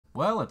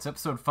Well, it's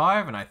episode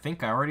 5, and I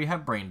think I already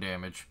have brain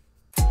damage.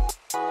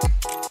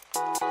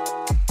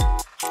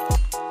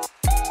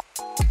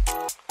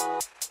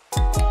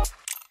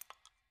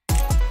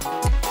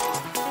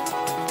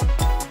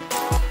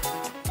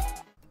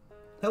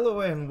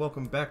 Hello and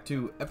welcome back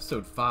to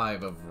episode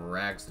 5 of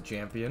Rags the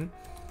Champion.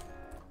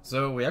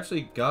 So we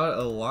actually got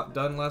a lot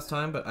done last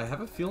time, but I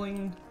have a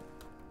feeling...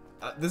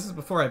 this is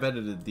before I've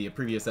edited the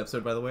previous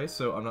episode, by the way,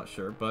 so I'm not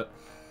sure, but...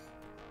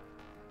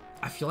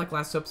 I feel like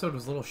last episode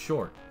was a little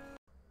short.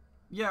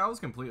 Yeah, I was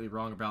completely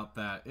wrong about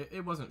that.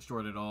 It wasn't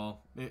short at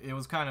all. It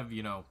was kind of,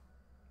 you know,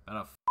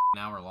 about an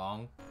hour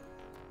long.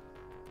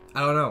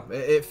 I don't know.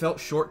 It felt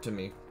short to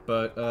me,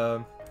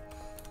 but,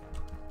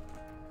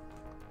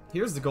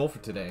 here's the goal for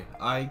today.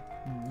 I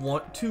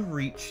want to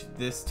reach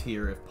this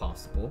tier if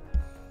possible.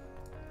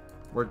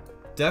 We're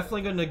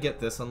definitely going to get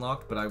this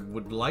unlocked, but I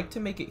would like to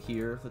make it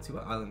here. Let's see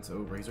what islands. Oh,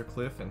 Razor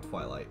Cliff and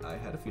Twilight. I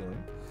had a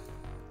feeling.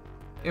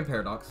 And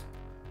Paradox.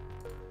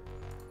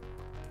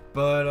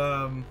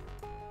 But,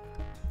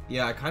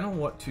 yeah, I kind of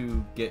want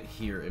to get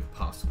here if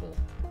possible.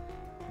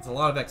 It's a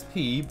lot of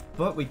XP,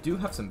 but we do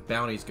have some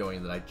bounties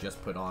going that I just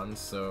put on,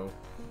 so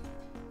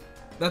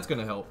that's going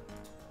to help.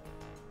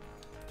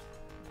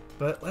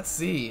 But let's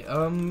see.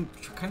 Kind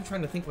of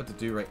trying to think what to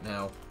do right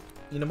now.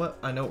 You know what?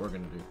 I know what we're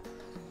going to do.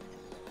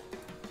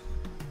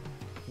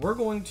 We're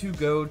going to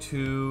go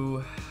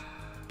to...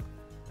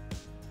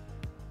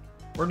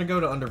 We're going to go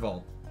to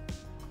Undervald.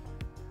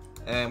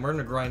 And we're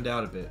going to grind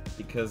out a bit,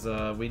 because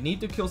we need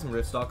to kill some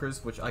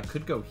Riftstalkers, which I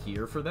could go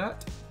here for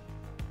that.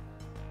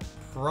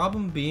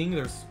 Problem being,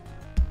 there's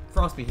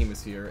Frost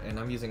Behemoths here, and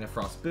I'm using a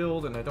Frost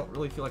build, and I don't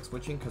really feel like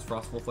switching, because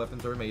Frost Wolf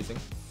weapons are amazing.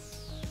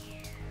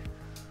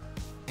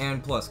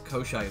 And plus,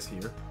 Koshai is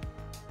here.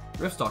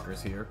 Riftstalker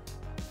is here.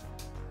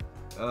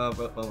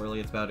 But, well, really,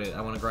 it's about it.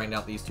 I want to grind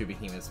out these two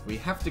Behemoths. We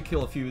have to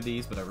kill a few of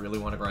these, but I really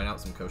want to grind out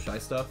some Koshai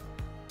stuff.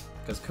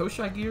 Because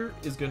Koshai gear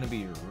is going to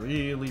be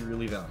really,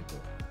 really valuable.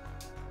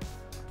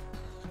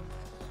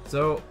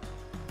 So,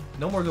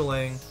 no more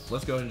delaying.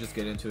 Let's go ahead and just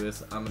get into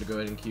this. I'm going to go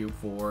ahead and queue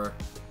for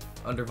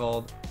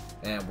Undervald,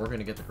 and we're going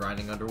to get the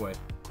grinding underway.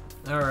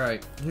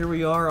 Alright, here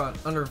we are on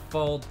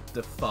Undervald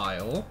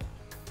Defile.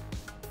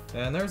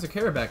 And there's a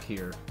Caraback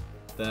here.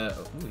 That,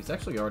 ooh, he's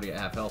actually already at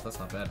half health. That's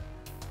not bad.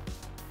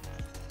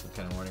 I'm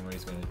kind of wondering what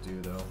he's going to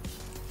do, though.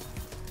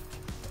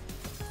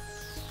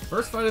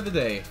 First fight of the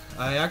day.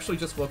 I actually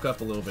just woke up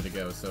a little bit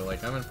ago, so,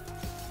 like, I'm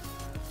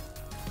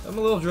a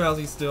little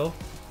drowsy still.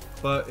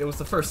 But it was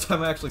the first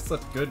time I actually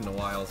slept good in a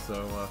while,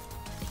 so,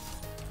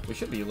 we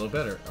should be a little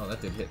better. Oh, that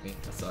did hit me.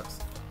 That sucks.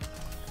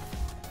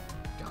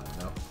 God,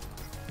 no.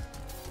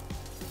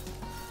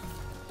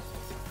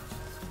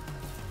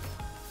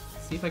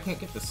 See if I can't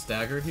get the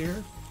stagger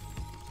here.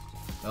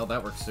 Well,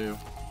 that works too.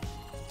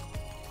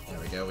 There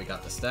we go, we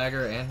got the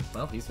stagger, and,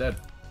 well, he's dead.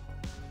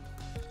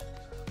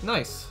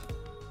 Nice.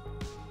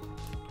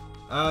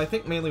 I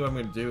think mainly what I'm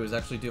going to do is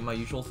actually do my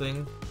usual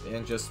thing,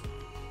 and just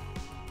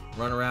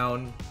run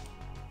around,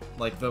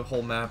 like, the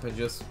whole map, and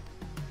just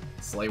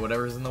slay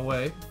whatever's in the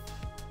way.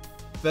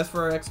 Best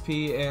for our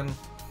XP, and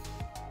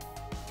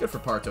good for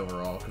parts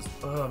overall, because,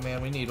 oh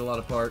man, we need a lot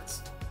of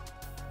parts.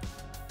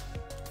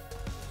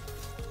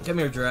 Come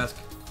here, Drask.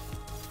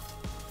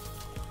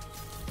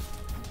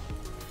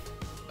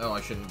 Oh,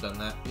 I shouldn't have done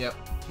that. Yep.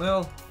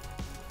 Well,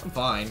 I'm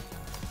fine.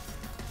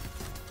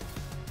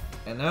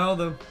 And now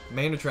the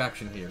main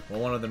attraction here. Well,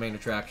 one of the main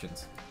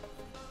attractions.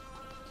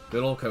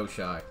 Good old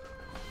Koshai.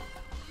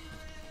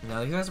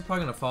 Now, these guys are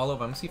probably going to follow,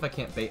 but I'm going to see if I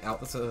can't bait out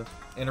this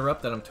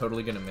interrupt that I'm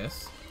totally going to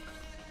miss.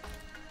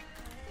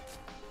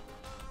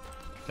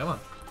 Come on.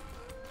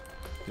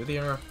 Do the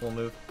interruptible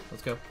move.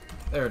 Let's go.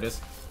 There it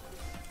is.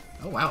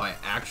 Oh, wow, I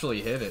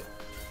actually hit it.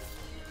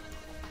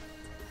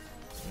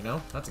 You know,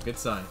 that's a good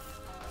sign.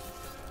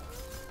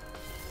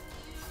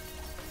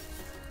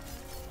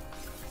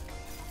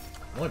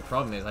 The only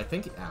problem is, I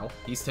think, ow,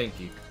 he's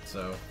tanky,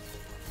 so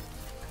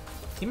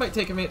he might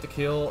take a minute to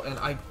kill, and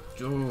I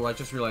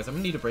just realized I'm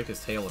gonna need to break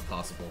his tail if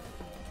possible,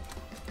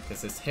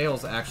 because his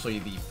tail's actually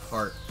the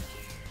part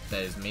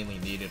that is mainly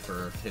needed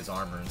for his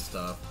armor and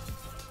stuff.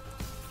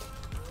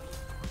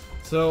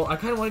 So I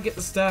kind of want to get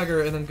the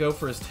stagger and then go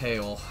for his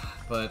tail,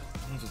 but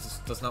he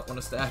just does not want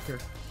to stagger.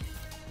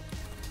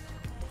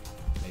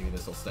 Maybe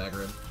this will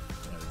stagger him.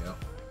 There we go.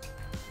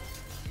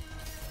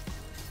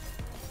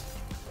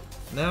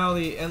 Now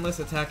the endless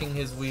attacking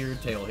his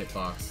weird tail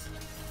hitbox.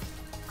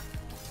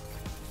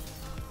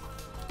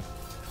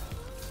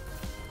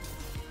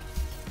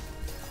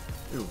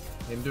 Ooh,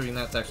 him doing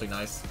that's actually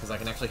nice, because I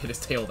can actually hit his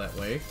tail that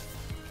way.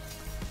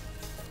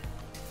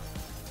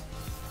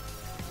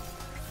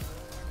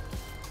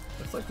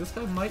 Looks like this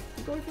guy might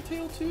be going for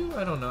tail too?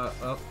 I don't know.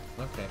 Oh,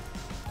 okay.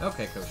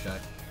 Okay, Koshai.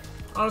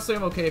 Honestly,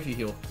 I'm okay if you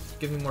heal.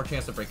 Give me more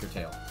chance to break your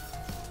tail.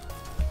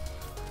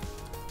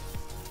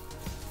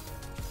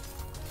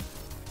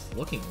 It's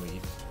looking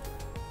weak.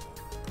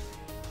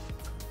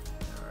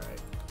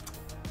 Alright.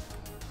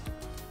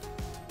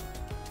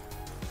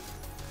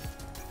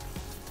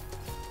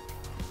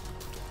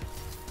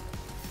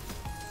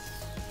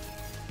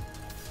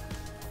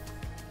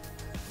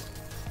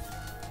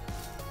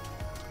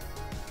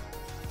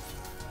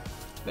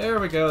 There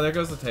we go, there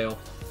goes the tail.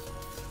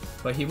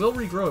 But he will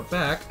regrow it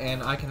back,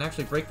 and I can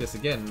actually break this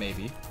again,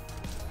 maybe.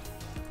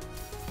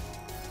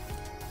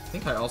 I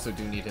think I also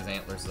do need his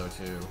antlers, though,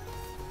 too.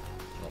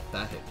 Well,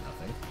 that hit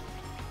nothing.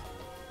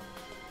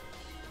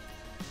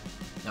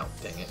 No,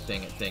 dang it,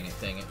 dang it, dang it,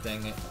 dang it,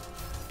 dang it.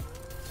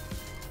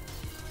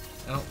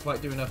 I don't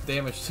quite do enough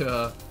damage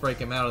to break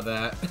him out of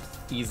that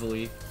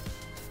easily.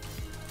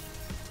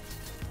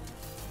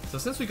 So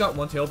since we got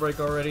one tail break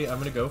already, I'm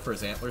gonna go for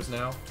his antlers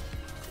now.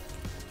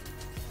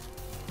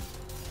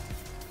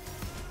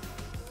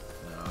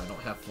 No, I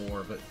don't have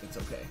 4, but it's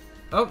okay.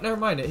 Oh, never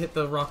mind, it hit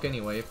the rock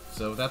anyway,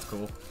 so that's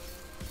cool.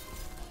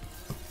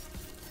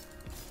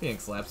 Being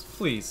slaps,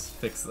 please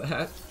fix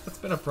that. That's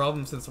been a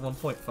problem since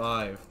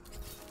 1.5.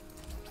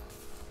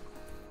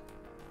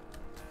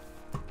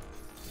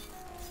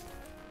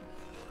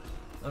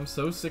 I'm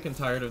so sick and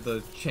tired of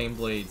the chain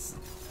blades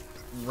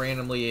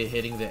randomly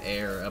hitting the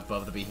air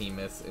above the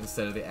behemoth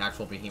instead of the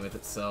actual behemoth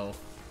itself.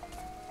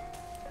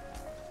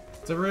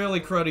 It's a really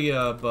cruddy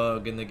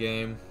bug in the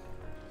game.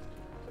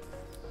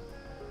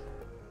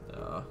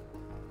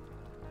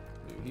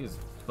 Dude, he's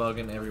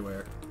bugging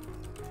everywhere.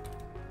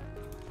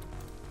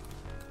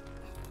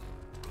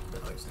 No,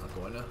 he's not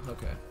going to.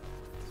 Okay.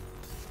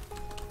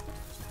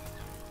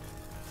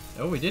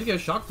 Oh, we did get a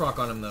shock proc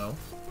on him, though.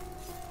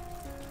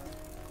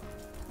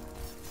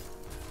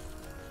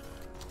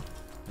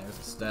 There's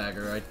a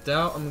stagger. I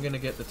doubt I'm gonna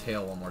get the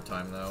tail one more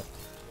time, though.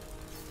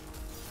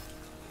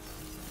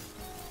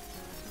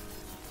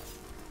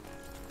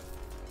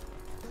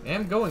 I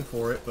am going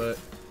for it, but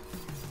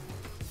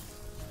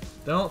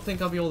don't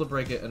think I'll be able to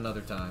break it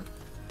another time.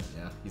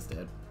 Yeah, he's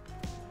dead.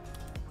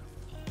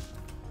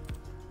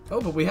 Oh,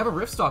 but we have a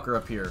Riftstalker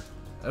up here.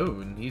 Oh,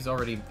 and he's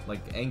already,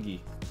 like, Engie.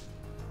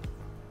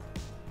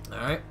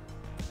 Alright.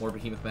 More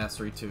Behemoth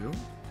Mastery, too.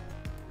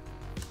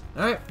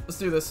 Alright, let's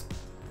do this.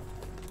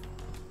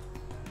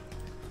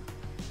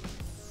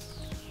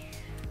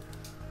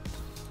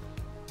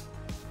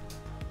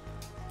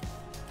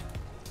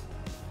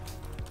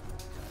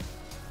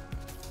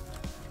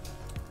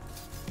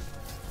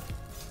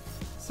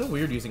 It's so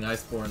weird using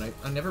Iceborne.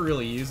 I never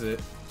really use it.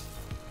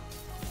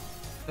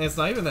 And it's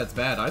not even that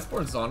bad.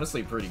 Iceborne's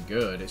honestly pretty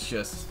good. It's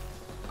just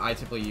I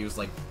typically use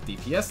like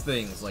DPS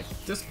things like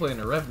Discipline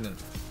or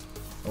Revenant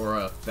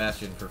or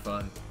Bastion for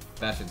fun.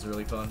 Bastion's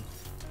really fun.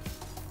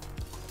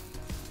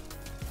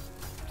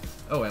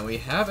 Oh, and we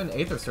have an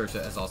Aether Search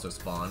that has also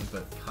spawned,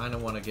 but kind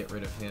of want to get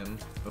rid of him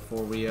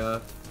before we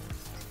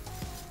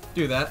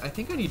do that. I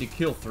think I need to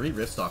kill 3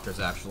 Riftstalkers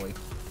actually.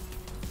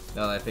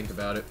 Now that I think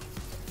about it.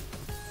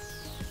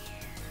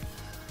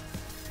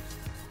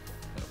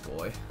 Oh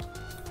boy.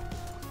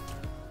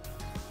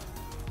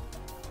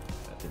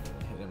 That didn't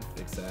even hit him.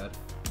 Big sad.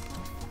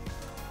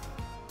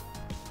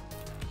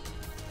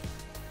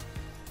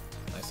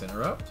 Nice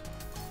interrupt.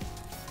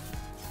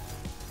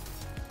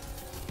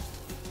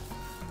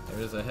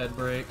 There's a head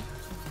break.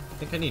 I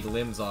think I need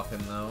limbs off him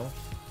though.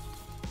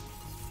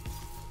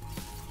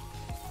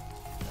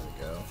 There we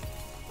go.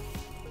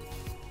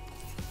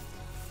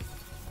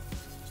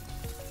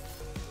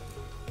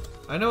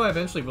 I know I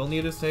eventually will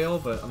need his tail,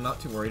 but I'm not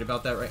too worried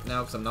about that right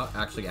now because I'm not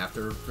actually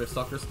after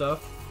Riftstalker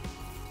stuff.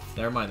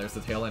 Never mind, there's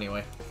the tail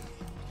anyway.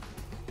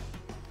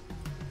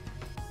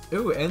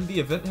 Ooh, and the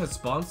event has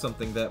spawned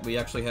something that we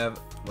actually have,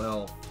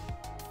 well,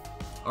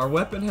 our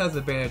weapon has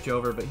advantage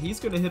over, but he's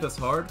going to hit us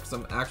hard because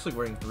I'm actually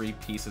wearing 3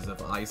 pieces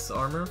of ice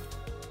armor,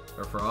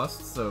 or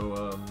frost,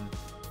 so,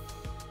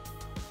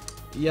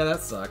 yeah, that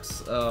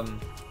sucks.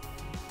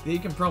 He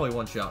can probably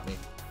one-shot me.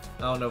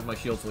 I don't know if my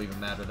shields will even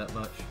matter that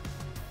much.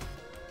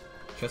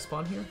 Chest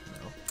spawn here?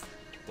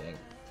 No. Dang.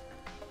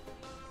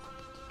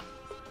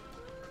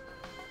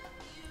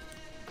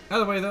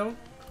 Either way, though,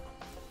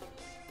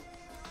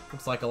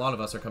 looks like a lot of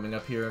us are coming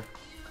up here.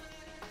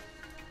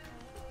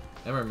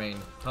 Evermain,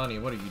 honey,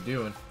 what are you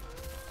doing?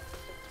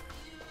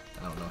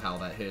 I don't know how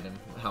that hit him.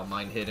 How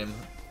mine hit him.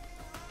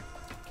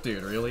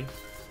 Dude, really?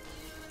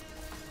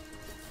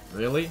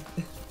 Really?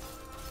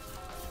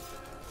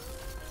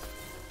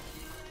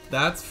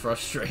 That's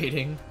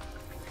frustrating.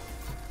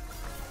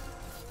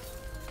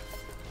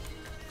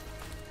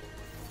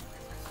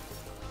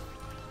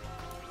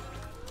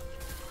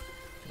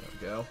 There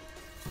we go.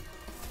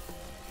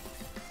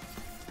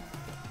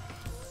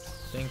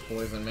 Dang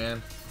poison,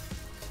 man.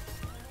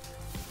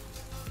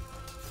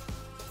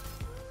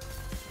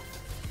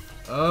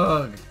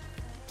 Ugh.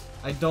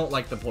 I don't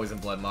like the poison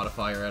blood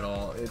modifier at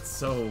all. It's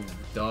so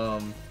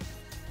dumb.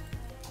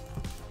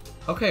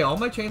 Okay, all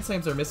my chain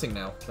slams are missing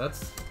now.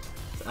 That's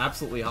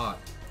absolutely hot.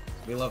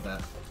 We love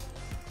that.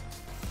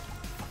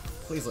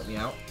 Please let me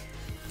out.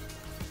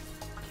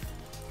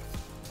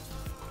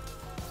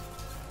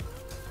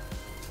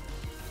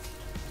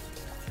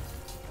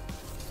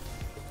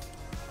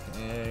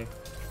 Okay.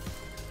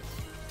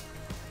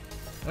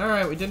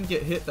 Alright, we didn't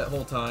get hit that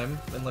whole time,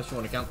 unless you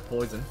want to count the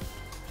poison.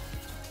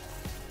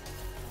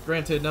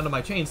 Granted, none of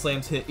my chain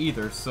slams hit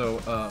either, so,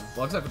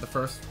 well, except for the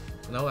first.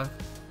 No, I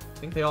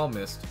think they all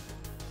missed.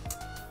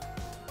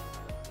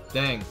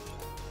 Dang.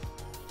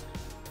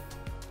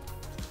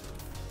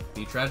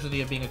 The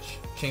tragedy of being a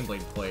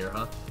Chainblade player,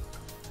 huh?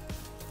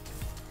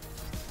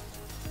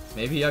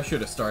 Maybe I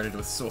should have started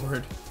with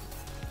sword.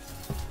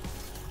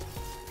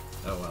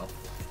 Oh well.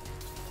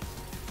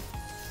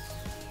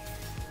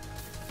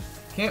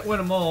 Can't win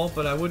them all,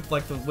 but I would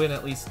like to win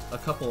at least a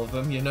couple of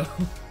them, you know?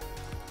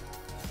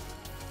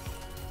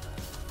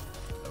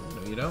 Oh,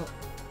 no you don't.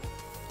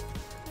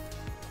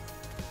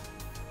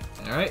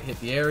 Alright, hit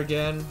the air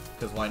again,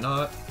 because why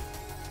not?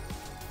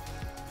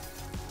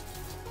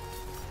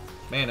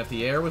 Man, if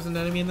the air was an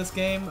enemy in this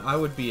game, I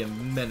would be a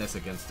menace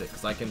against it,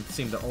 because I can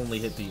seem to only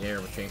hit the air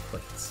with chain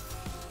plates.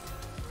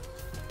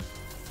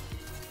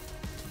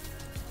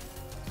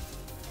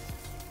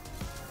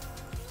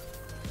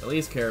 At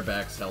least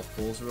Karabak's health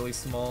pool is really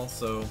small,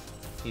 so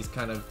he's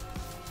kind of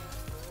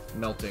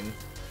melting.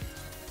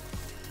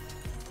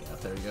 Yeah,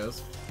 there he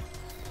goes.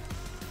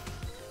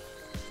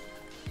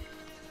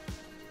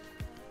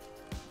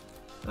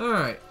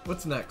 Alright,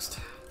 what's next?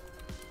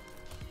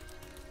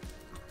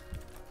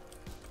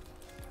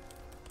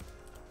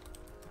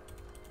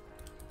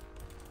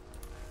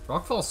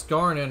 Rockfall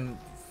Skarn and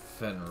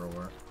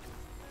Fenrir.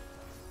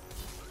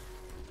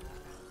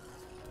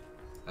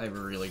 I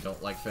really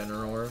don't like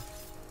Fenrir.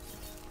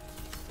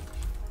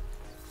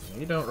 No,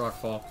 you don't,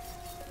 Rockfall.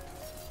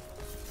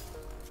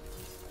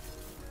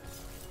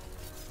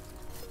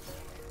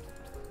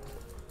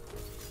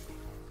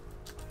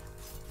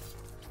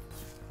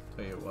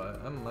 Tell you what,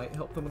 I might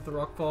help him with the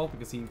Rockfall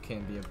because he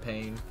can be a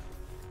pain.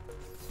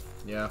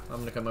 Yeah, I'm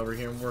gonna come over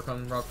here and work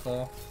on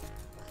Rockfall.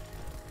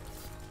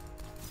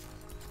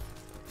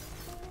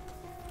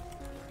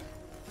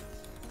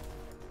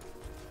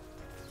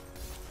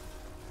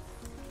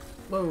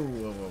 Whoa, whoa,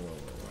 whoa, whoa, whoa,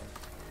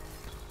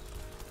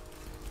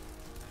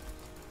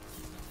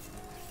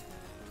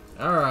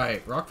 whoa.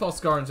 Alright, Rockfall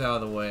Skarn's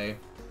out of the way.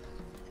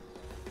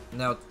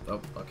 Now,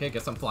 oh, okay,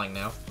 guess I'm flying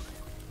now.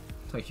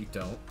 Like you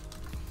don't.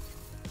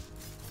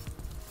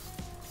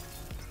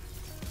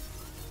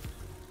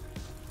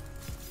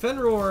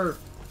 Fenrir,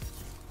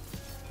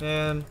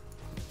 man,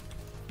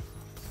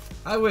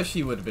 I wish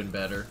he would have been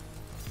better.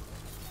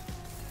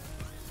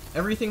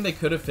 Everything they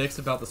could have fixed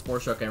about the Spore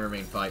Shock and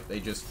Remain fight, they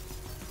just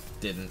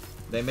didn't.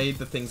 They made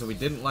the things that we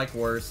didn't like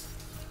worse.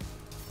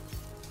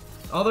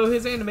 Although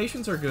his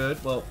animations are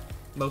good, well,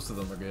 most of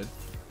them are good.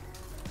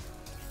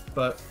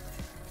 But,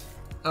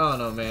 I don't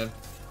know, man.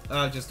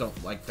 I just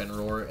don't like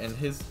Fenrir, and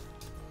his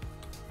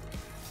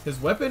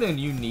weapon and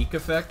unique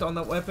effect on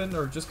that weapon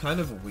are just kind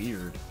of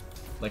weird.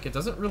 Like, it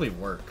doesn't really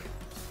work.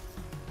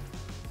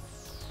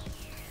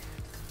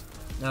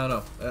 I don't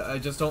know. I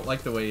just don't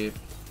like the way it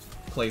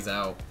plays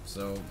out,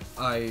 so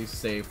I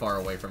stay far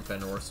away from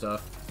Fenrir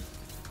stuff.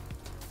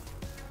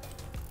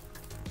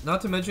 Not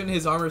to mention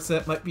his armor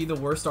set might be the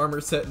worst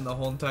armor set in the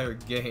whole entire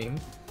game.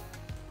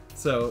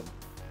 So,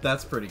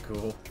 that's pretty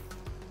cool.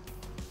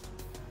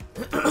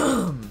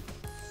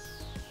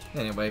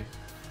 Anyway,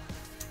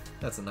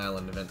 that's an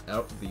island event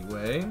out the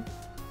way.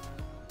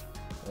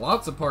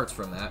 Lots of parts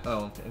from that.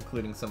 Oh,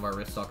 including some of our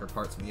Riftstalker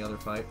parts from the other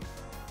fight.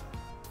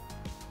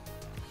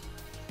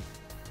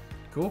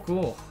 Cool,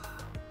 cool.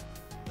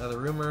 Another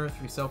rumor,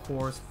 3 cell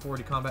cores,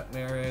 40 combat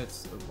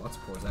merits. Oh, lots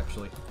of cores,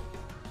 actually.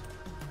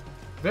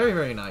 Very,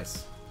 very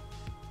nice.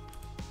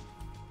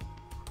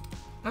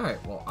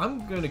 Alright, well,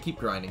 I'm gonna keep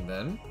grinding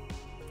then.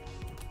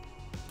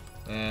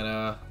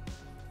 And,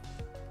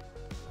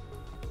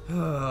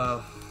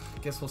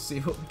 guess we'll see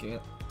what we can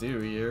do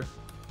here.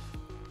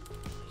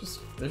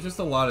 There's just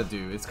a lot to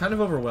do. It's kind of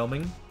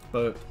overwhelming,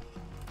 but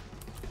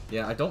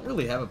yeah, I don't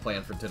really have a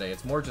plan for today.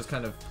 It's more just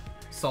kind of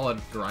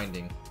solid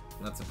grinding,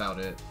 and that's about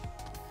it.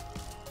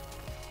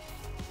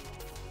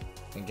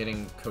 And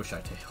getting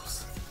Koshai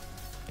Tails.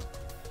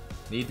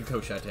 Need the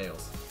Koshai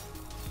Tails.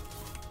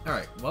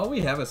 Alright, while we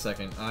have a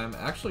second, I'm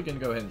actually going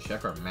to go ahead and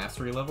check our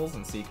mastery levels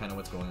and see kind of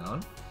what's going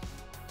on.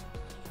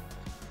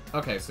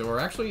 Okay, so we're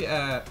actually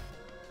at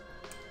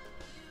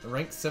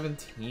rank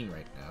 17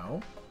 right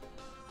now.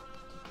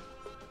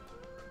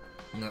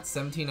 And that's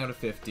 17 out of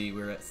 50.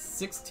 We're at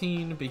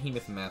 16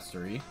 Behemoth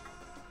Mastery.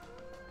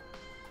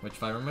 Which,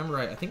 if I remember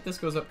right, I think this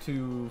goes up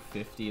to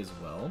 50 as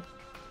well.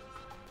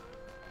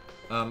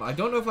 I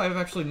don't know if I've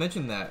actually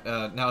mentioned that,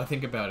 now I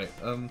think about it.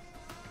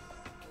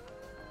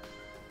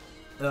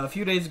 A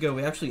few days ago,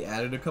 we actually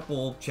added a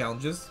couple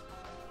challenges.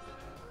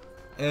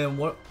 And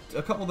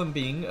a couple of them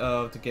being,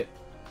 to get...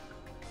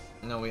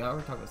 No, we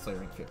already talked about Slayer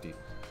rank 50.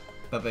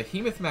 But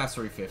Behemoth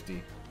Mastery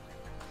 50.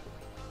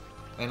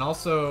 And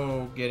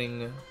also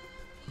getting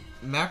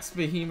max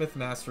Behemoth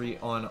Mastery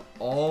on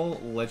all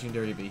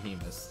Legendary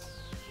Behemoths.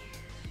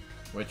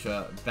 Which,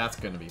 that's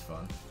gonna be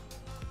fun.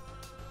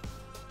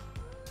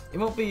 It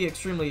won't be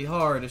extremely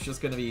hard, it's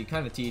just gonna be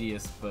kind of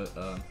tedious, but,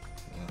 yeah.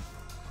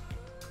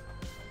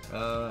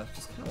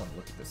 Just kind of want to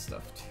look at this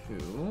stuff,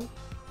 too.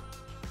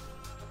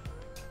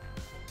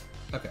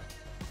 Okay.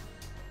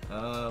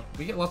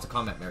 We get lots of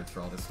combat merits for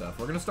all this stuff.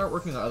 We're gonna start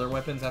working on other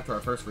weapons after our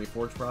first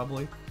Reforge,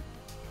 probably.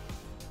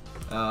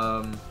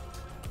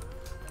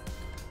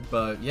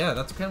 But, yeah,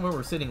 that's kind of where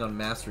we're sitting on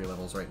mastery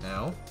levels right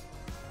now.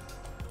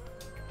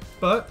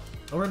 But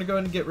we're going to go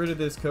ahead and get rid of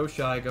this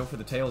Koshai, go for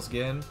the tails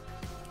again.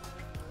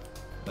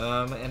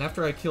 And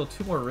after I kill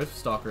 2 more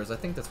Riftstalkers, I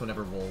think that's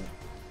whenever we'll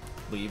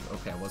leave.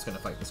 Okay, I was going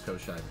to fight this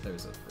Koshai, but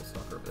there's a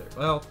Riftstalker over there.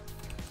 Well,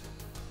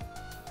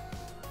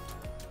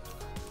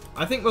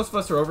 I think most of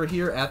us are over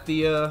here at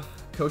the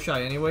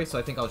Koshai anyway, so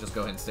I think I'll just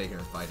go ahead and stay here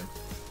and fight him.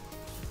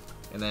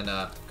 And then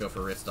go for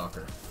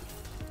Riftstalker.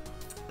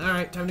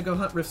 Alright, time to go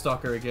hunt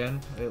Riftstalker again.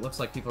 It looks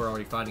like people are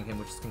already fighting him,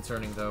 which is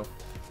concerning though.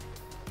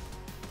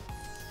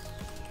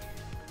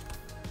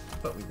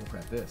 But we will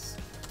grab this.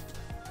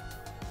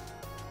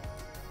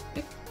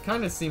 It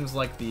kind of seems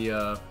like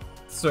the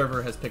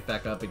server has picked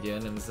back up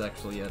again and is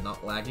actually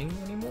not lagging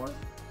anymore.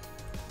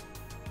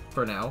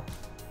 For now.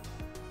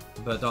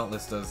 But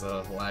Dauntless does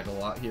lag a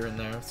lot here and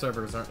there.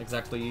 Servers aren't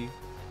exactly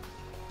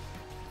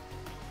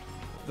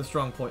the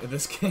strong point of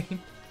this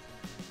game.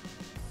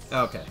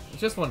 Okay, it's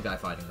just one guy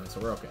fighting them, so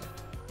we're okay.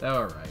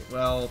 Alright,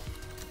 well...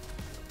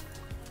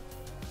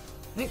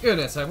 Thank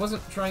goodness, I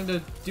wasn't trying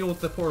to deal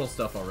with the portal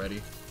stuff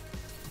already.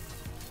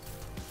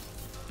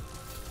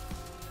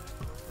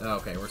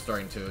 Okay, we're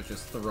starting to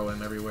just throw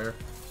him everywhere.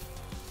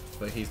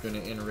 But he's going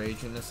to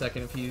enrage in a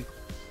second if he...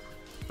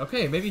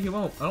 Okay, maybe he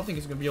won't. I don't think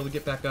he's going to be able to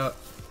get back up.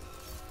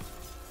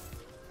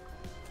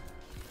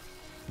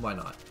 Why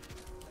not?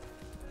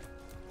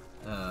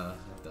 That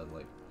does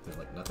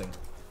like nothing.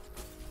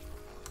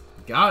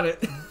 Got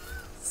it!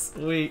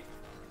 Sweet.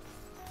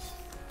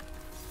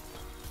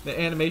 The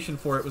animation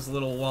for it was a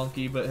little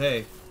wonky, but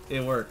hey,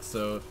 it worked,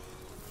 so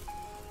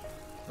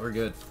we're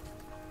good.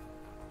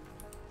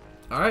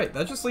 Alright,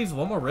 that just leaves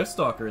one more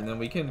Riftstalker, and then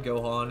we can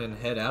go on and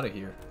head out of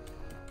here.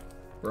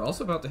 We're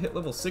also about to hit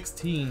level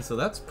 16, so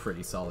that's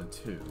pretty solid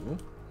too. In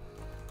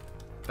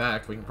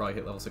fact, we can probably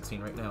hit level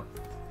 16 right now.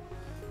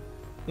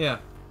 Yeah.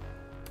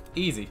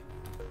 Easy.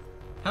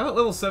 How about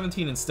level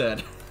 17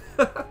 instead?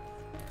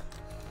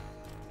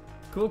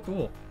 Cool,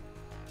 cool.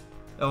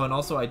 Oh, and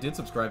also I did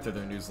subscribe to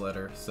their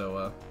newsletter,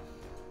 so,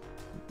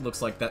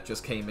 looks like that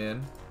just came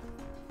in.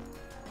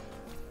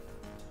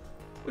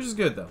 Which is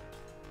good, though.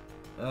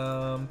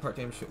 Part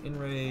damage to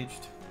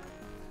enraged.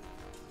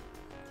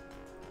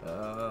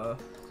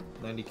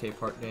 90k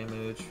part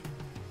damage.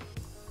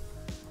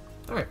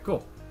 Alright,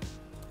 cool.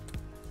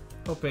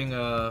 Hoping,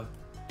 we'll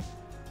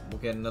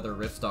get another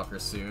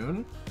Riftstalker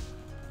soon.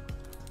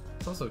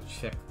 Let's also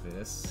check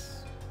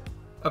this.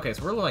 Okay,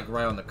 so we're like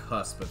right on the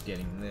cusp of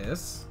getting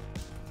this.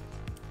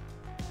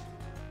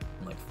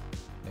 Like,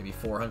 maybe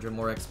 400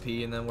 more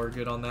XP and then we're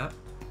good on that.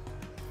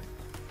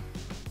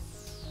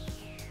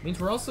 Means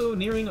we're also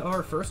nearing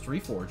our first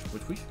Reforge,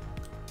 which we...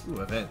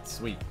 Ooh, event,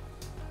 sweet.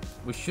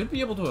 We should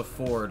be able to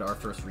afford our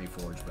first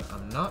Reforge, but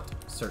I'm not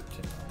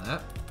certain on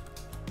that.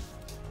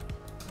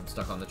 I'm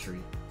stuck on the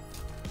tree.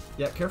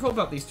 Yeah, careful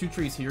about these 2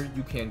 trees here.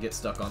 You can get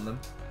stuck on them.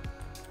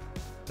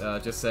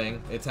 Just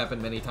saying. It's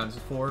happened many times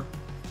before.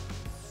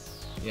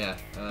 Yeah,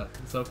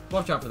 so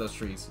watch out for those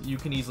trees. You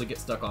can easily get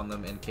stuck on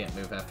them and can't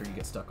move after you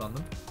get stuck on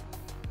them.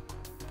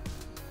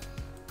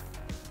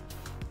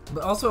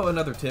 But also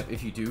another tip,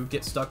 if you do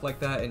get stuck like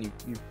that and you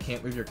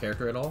can't move your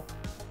character at all,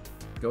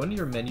 go into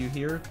your menu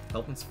here,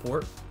 help and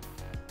support,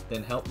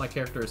 then help my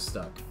character is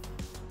stuck.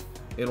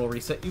 It'll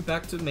reset you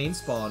back to main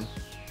spawn,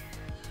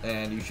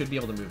 and you should be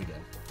able to move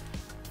again.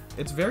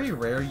 It's very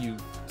rare you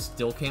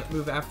still can't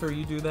move after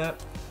you do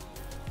that,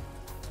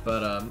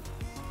 but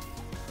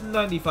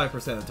 95%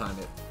 of the time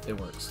it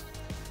works.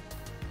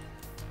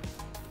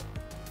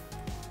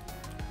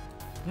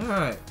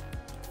 Alright.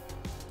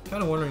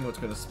 Kind of wondering what's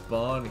going to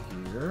spawn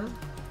here.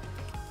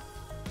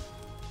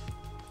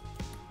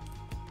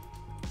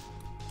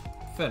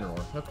 Fenrir,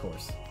 of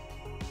course.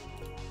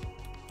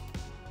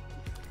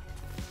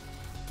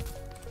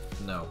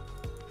 No.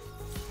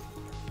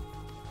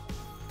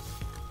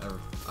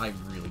 I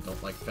really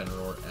don't like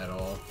Fenrir at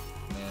all,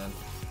 man.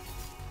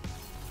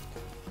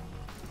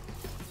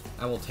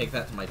 I will take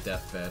that to my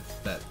deathbed,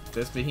 that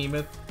this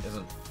behemoth is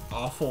an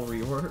awful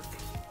rework.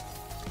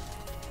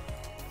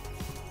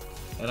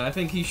 And I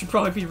think he should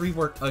probably be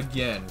reworked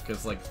again,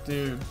 because, like,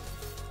 dude,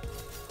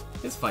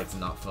 his fight's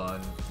not fun.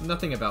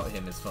 Nothing about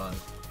him is fun.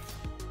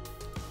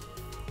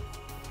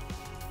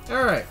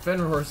 Alright,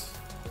 Fenrir's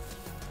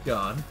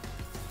gone.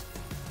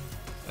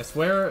 I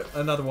swear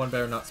another one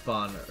better not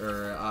spawn,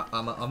 or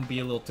I'm gonna be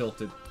a little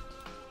tilted.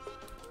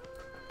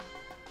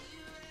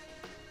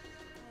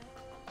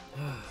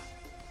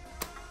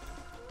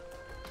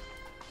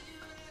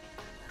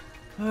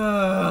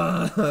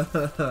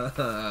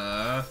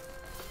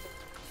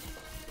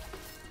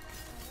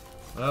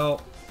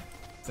 Well,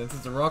 since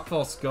it's a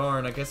Rockfall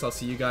Scarn, I guess I'll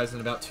see you guys in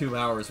about 2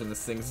 hours when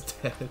this thing's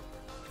dead.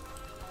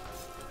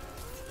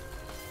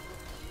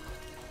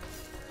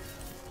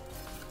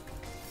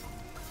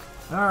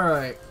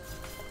 Alright.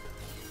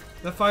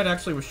 That fight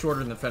actually was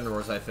shorter than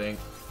Fenrir's, I think.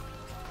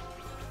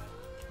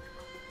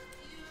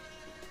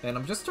 And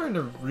I'm just starting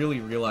to really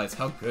realize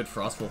how good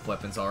Frostwolf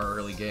weapons are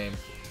early game.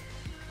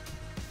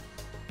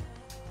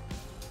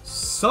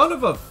 Son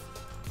of a...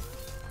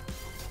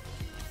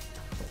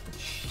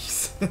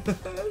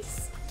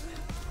 Jesus.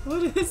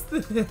 What is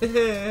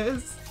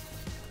this?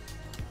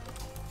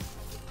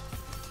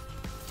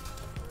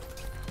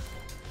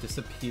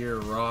 Disappear,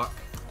 rock.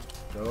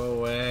 Go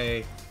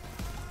away.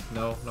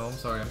 No, no, I'm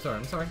sorry, I'm sorry,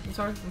 I'm sorry, I'm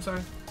sorry, I'm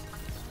sorry.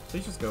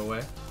 Please just go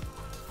away.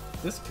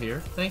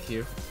 Disappear. Thank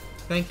you.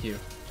 Thank you.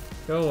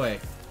 Go away.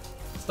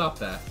 Stop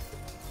that.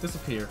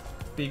 Disappear.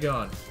 Be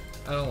gone.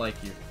 I don't like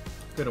you.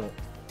 Goodbye.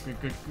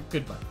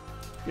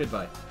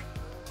 Goodbye.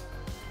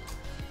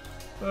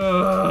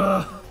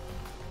 Ugh.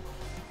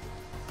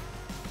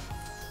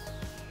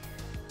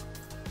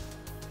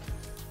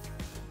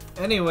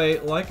 Anyway,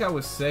 like I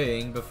was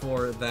saying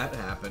before that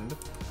happened,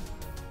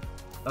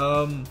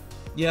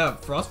 yeah,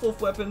 Frostwolf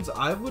weapons,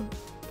 I would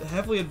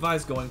heavily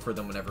advise going for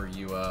them whenever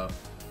you,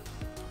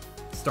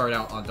 start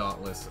out on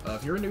Dauntless.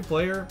 If you're a new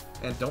player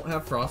and don't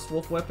have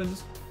Frostwolf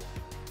weapons,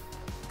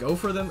 go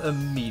for them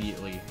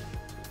immediately.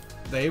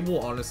 They will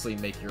honestly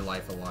make your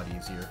life a lot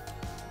easier.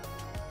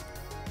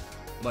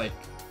 Like,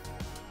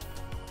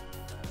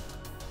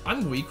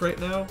 I'm weak right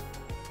now.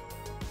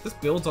 This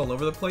build's all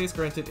over the place.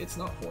 Granted, it's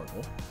not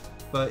horrible,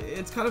 but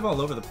it's kind of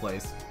all over the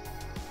place.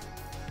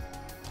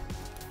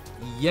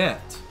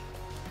 Yet,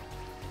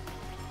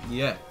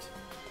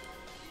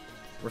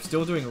 we're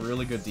still doing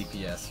really good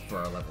DPS for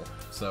our level.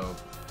 So,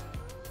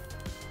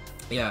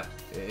 yeah,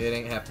 it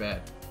ain't half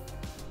bad.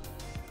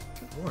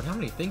 Good lord, how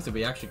many things did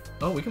we actually...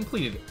 Oh, we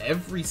completed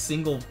every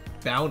single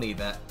bounty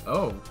that...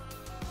 Oh.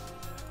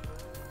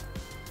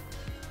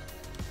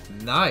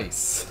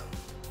 Nice.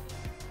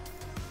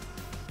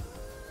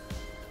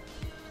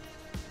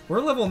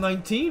 We're level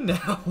 19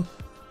 now.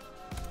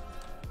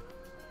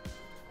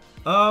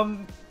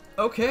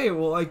 Okay,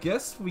 well, I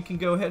guess we can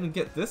go ahead and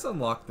get this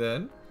unlocked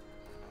then.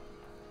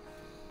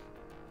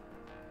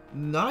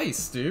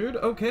 Nice, dude.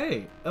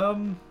 Okay.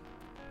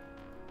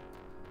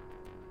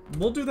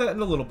 We'll do that in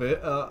a little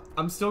bit.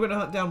 I'm still gonna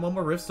hunt down one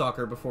more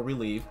Riftstalker before we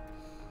leave.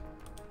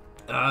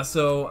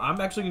 So I'm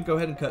actually gonna go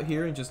ahead and cut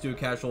here and just do a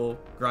casual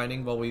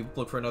grinding while we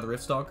look for another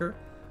Riftstalker.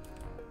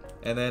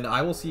 And then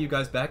I will see you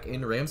guys back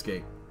in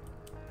Ramsgate.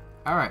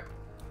 Alright.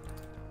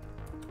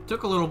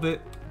 Took a little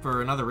bit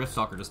for another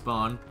Riftstalker to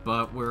spawn,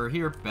 but we're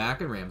here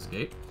back in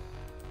Ramsgate.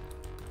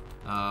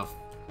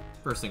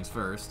 First things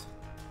first.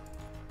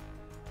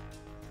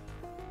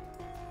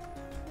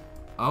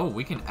 Oh,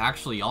 we can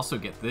actually also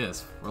get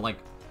this. We're like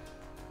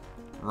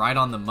right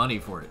on the money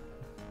for it.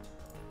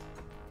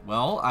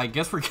 Well, I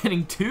guess we're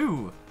getting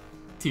 2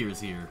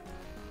 tiers here.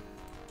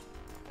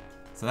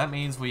 So that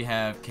means we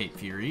have Cape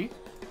Fury.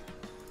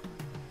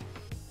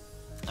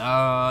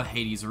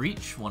 Hades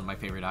Reach, one of my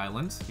favorite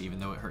islands, even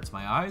though it hurts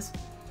my eyes.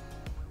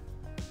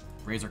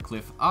 Razor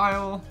Cliff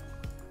Isle.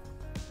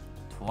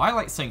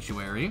 Twilight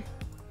Sanctuary.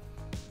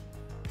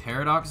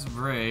 Paradox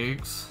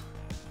Breaks.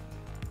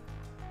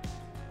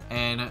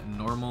 And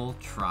Normal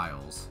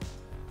Trials.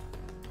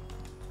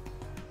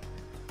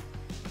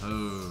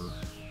 Oh,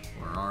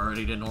 we're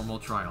already to Normal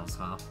Trials,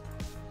 huh?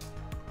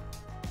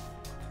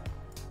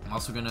 I'm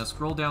also gonna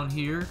scroll down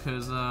here,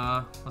 because,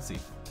 let's see.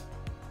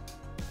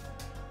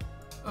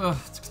 Ugh,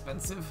 it's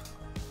expensive.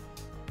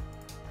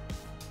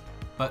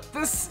 But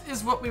this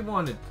is what we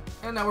wanted.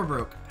 And now we're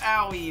broke.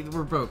 Owie,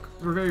 we're broke.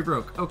 We're very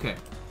broke. Okay.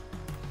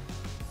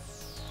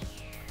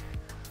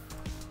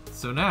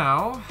 So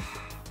now,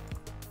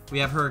 we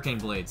have Hurricane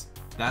Blades.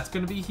 That's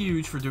going to be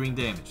huge for doing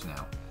damage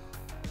now.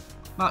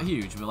 Not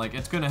huge, but like,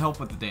 it's going to help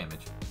with the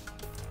damage.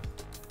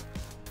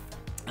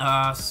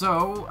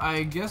 So,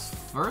 I guess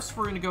first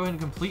we're going to go ahead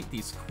and complete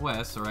these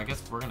quests, or I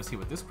guess we're going to see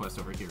what this quest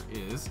over here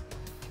is.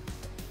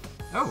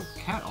 Oh,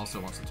 Cat also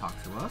wants to talk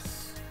to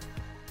us.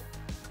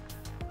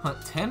 Hunt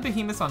 10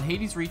 behemoths on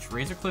Hades Reach,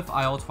 Razor Cliff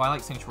Isle,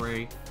 Twilight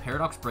Sanctuary,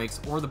 Paradox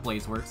Breaks, or the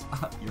Blazeworks.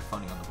 You're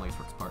funny on the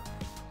Blazeworks part.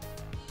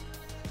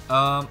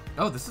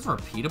 Oh, this is a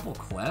repeatable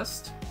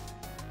quest?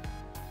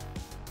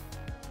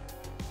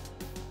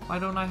 Why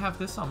don't I have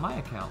this on my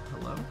account?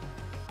 Hello?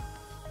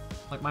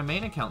 Like, my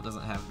main account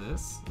doesn't have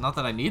this. Not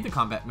that I need the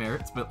combat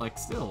merits, but, like,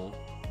 still.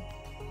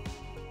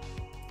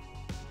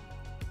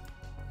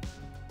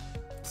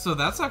 So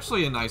that's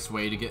actually a nice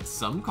way to get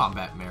some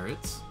combat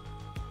merits.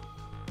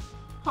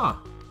 Huh.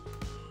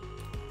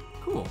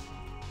 Cool.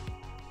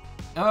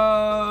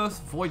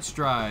 Void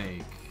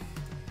Strike.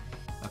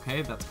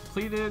 Okay, that's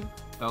completed.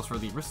 That was for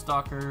the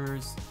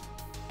Riftstalkers.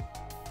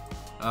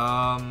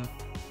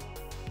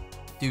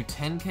 Do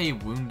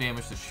 10k wound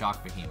damage to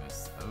shock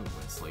behemoths. Oh,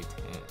 and slay 10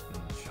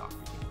 shock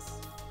behemoths.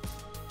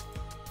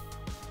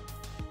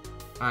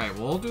 Alright,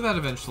 we'll do that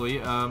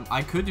eventually.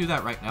 I could do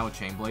that right now with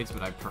chain blades,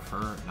 but I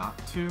prefer not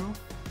to.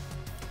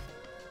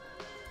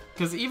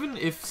 Because even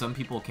if some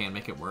people can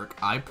make it work,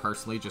 I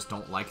personally just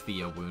don't like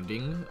the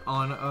wounding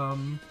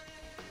on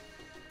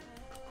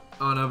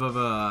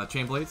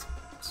chain blades.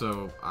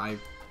 So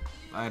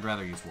I'd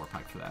rather use War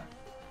Pike for that.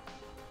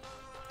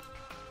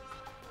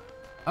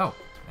 Oh,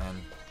 and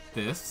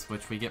this,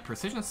 which we get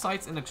Precision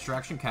Sights and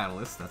Extraction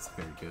Catalyst. That's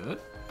very good.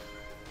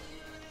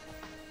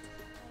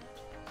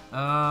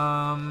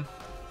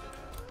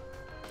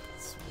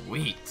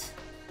 Sweet.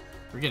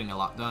 We're getting a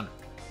lot done.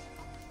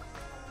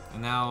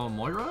 And now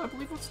Moira, I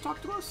believe, wants to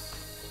talk to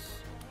us?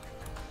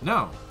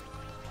 No.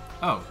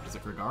 Oh, is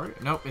it Gregario?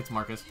 Nope, it's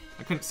Marcus.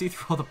 I couldn't see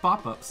through all the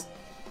pop-ups.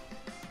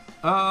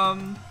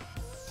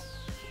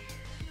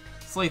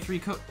 Slay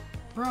 3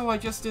 Bro, I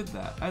just did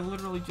that. I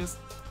literally just...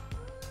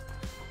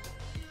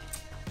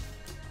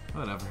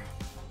 Whatever.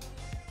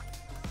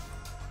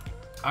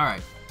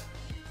 Alright.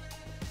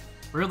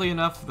 Weirdly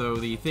enough, though,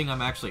 the thing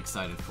I'm actually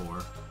excited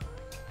for...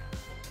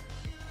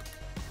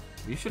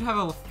 We should have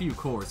a few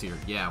cores here.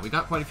 Yeah, we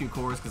got quite a few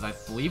cores, because I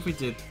believe we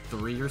did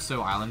 3 or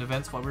so island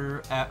events while we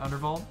were at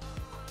Undervald.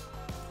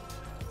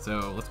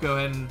 So, let's go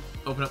ahead and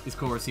open up these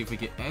cores, see if we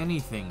get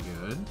anything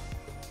good.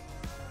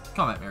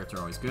 Combat merits are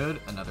always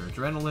good. Another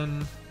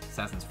Adrenaline,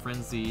 Assassin's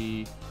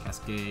Frenzy,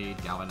 Cascade,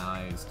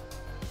 Galvanized.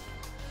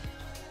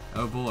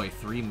 Oh boy,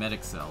 3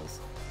 medic cells.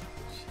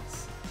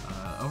 Jeez.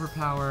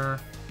 Overpower,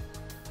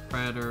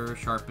 Predator,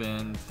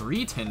 Sharpen,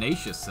 3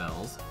 Tenacious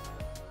cells,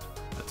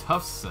 a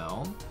Tough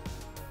cell,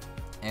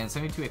 and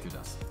 72 Aether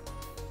Dust.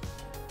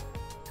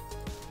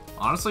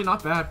 Honestly,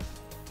 not bad.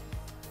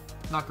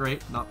 Not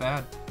great, not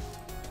bad.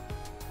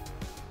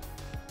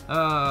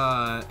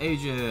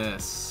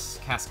 Aegis,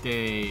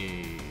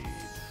 Cascade.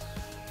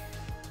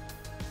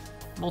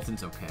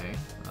 Molten's okay.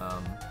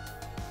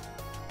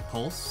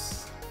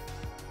 Pulse.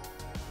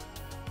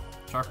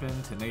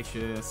 Sharpen,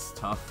 Tenacious,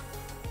 Tough,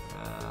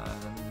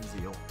 and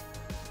Zeal.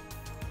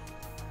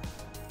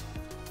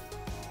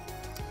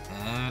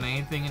 And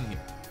anything in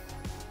here.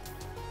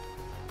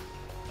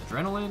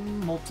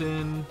 Adrenaline,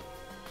 Molten,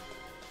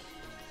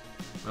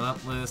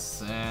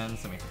 Relentless, and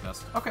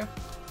Semi-Concussed. Okay.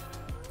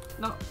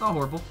 Not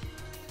horrible.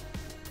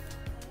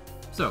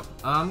 So,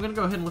 I'm gonna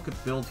go ahead and look at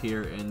the build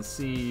here and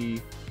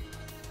see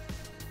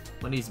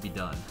what needs to be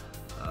done.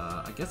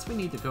 I guess we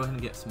need to go ahead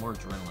and get some more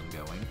Adrenaline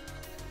going.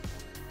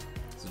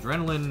 So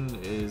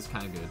Adrenaline is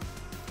kind of good.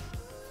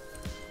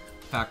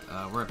 In fact,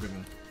 we're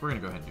gonna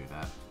go ahead and do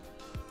that.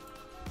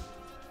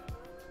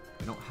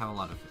 We don't have a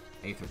lot of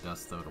Aether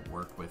Dust, though, to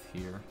work with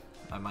here.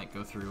 I might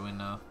go through and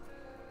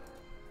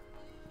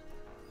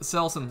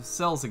sell some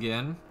cells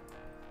again.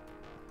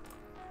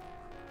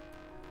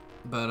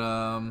 But,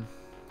 I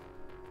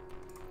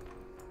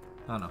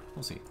don't know.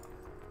 We'll see.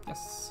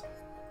 Yes.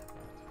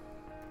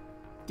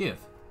 Give.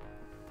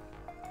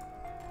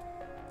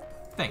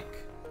 Think.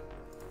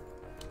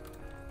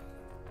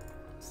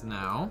 So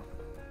now,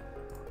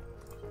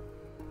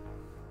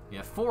 we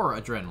have 4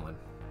 Adrenaline.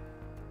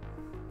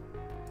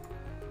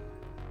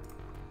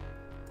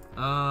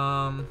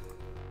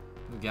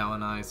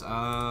 Galvanize.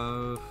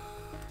 Okay,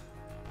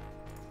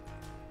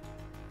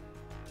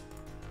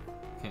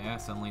 I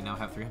suddenly now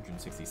have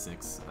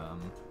 366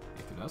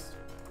 Aether Dust.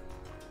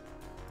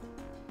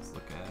 Let's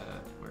look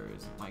at where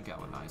is my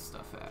galvanized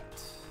stuff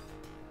at.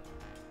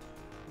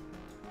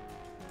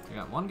 I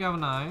got 1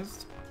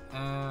 galvanized,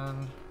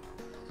 and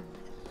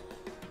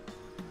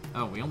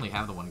oh, we only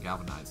have the 1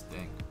 galvanized.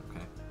 Dang.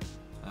 Okay.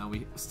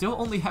 We still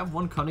only have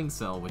 1 cunning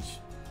cell, which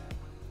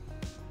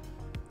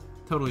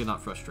totally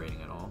not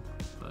frustrating at all,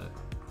 but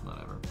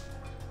whatever.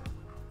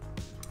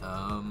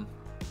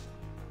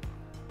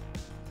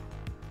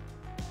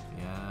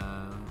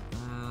 Yeah,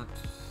 that.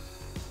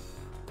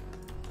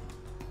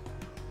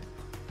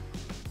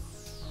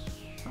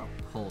 Oh,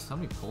 pulse. How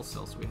many pulse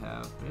cells do we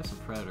have? We have some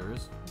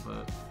predators,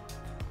 but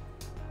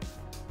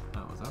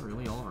oh, is that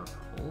really all of our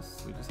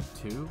pulse? We just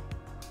have 2?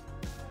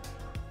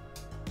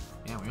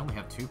 Yeah, we only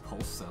have 2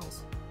 pulse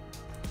cells.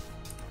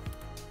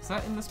 Is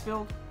that in this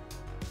build?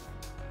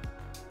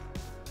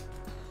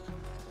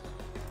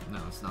 No,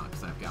 it's not,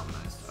 because I have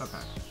galvanized.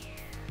 Okay.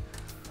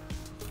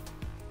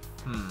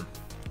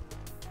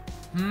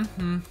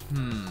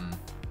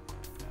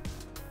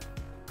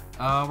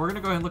 We're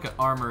gonna go ahead and look at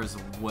armor as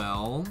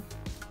well.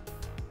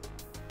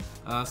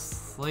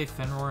 Slay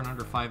Fenrir in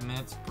under 5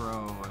 minutes?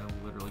 Bro, I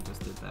literally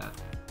just did that.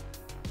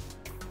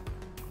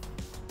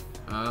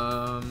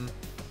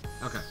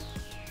 Okay.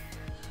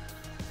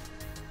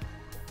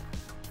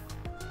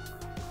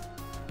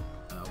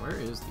 Where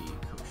is the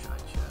Koshai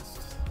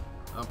chest?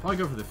 I'll probably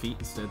go for the feet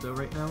instead, though,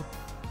 right now.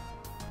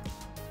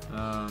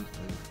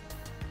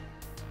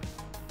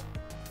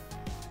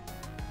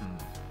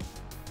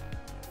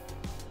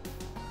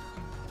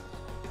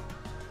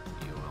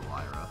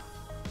 Elira.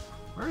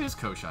 Where is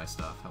Koshai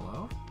stuff?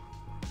 Hello?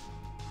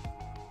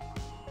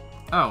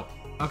 Oh,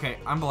 okay,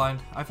 I'm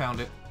blind. I found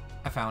it.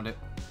 I found it.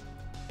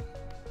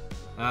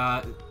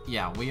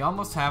 Yeah, we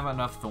almost have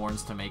enough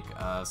thorns to make,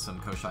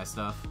 some Koshai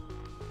stuff.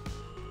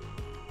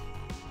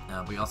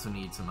 We also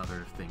need some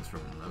other things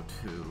from them, though,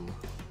 too.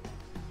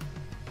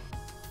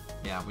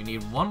 Yeah, we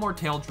need 1 more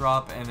tail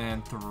drop and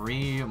then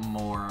 3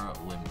 more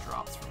limb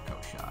drops from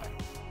Koshai.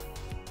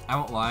 I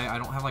won't lie, I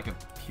don't have, like, a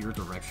pure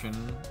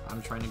direction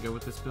I'm trying to go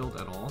with this build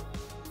at all.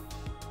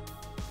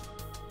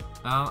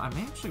 I'm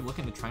actually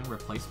looking to try and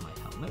replace my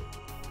helmet.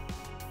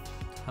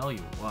 Tell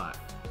you what.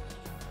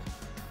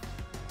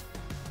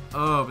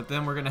 Oh, but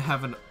then we're gonna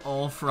have an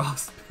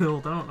all-frost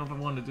build. I don't know if I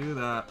want to do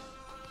that.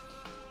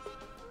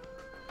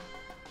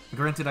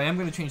 Granted, I am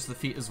going to change the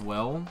feet as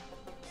well.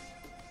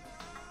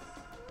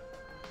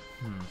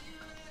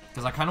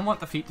 Because I kind of want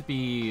the feet to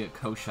be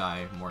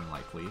Koshai, more than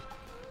likely.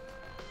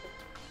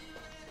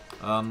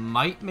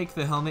 Might make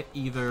the helmet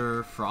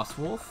either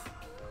Frostwolf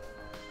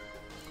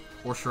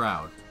or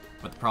Shroud.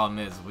 But the problem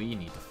is, we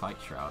need to fight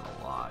Shroud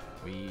a lot.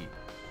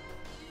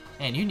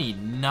 And you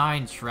need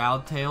 9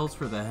 Shroud Tails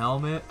for the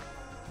helmet?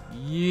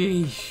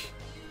 Yeesh.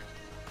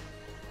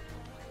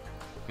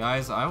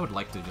 Guys, I would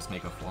like to just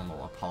make a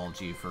formal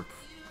apology for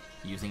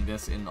using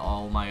this in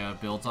all my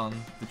builds on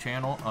the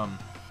channel.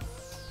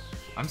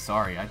 I'm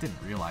sorry, I didn't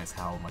realize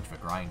how much of a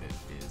grind it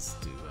is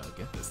to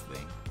get this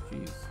thing.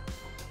 Jeez.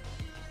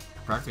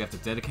 Practically have to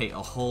dedicate a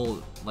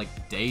whole,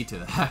 like, day to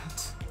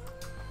that.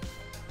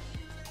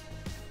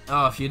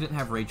 Oh, if you didn't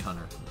have Rage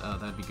Hunter,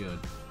 that'd be good.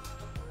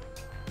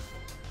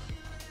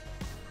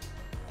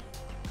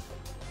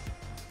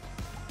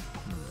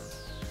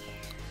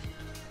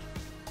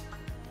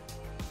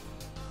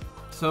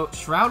 So,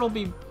 Shroud will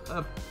be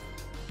a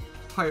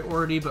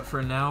priority, but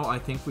for now, I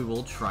think we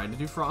will try to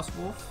do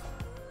Frostwolf.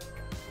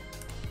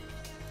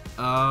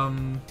 Let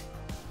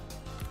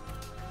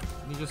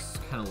me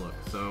just kind of look.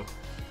 So,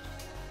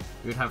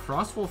 we would have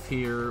Frostwolf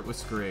here with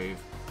Scrave.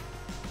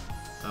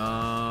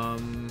 What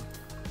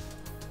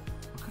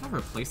could I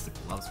replace the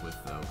gloves with,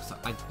 though? Because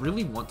I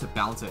really want to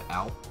balance it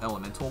out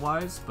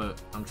elemental-wise,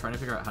 but I'm trying to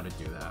figure out how to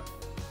do that.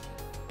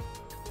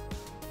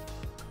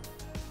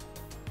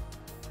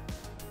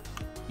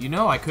 You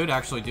know, I could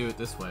actually do it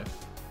this way.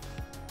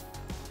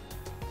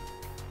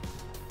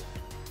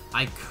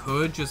 I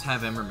could just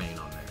have Emmermain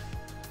on there.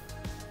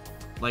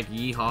 Like,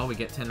 yeehaw, we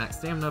get 10 max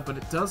stamina, but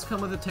it does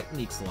come with a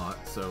technique slot,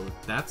 so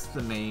that's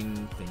the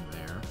main thing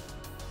there.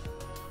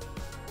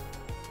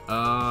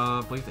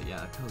 I believe that, yeah,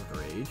 that comes with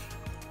Rage.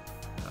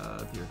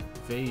 Your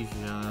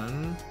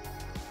Evasion.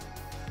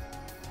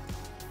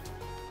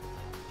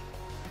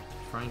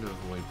 Trying to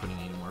avoid putting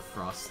any more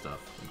Frost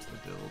stuff into the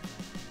build.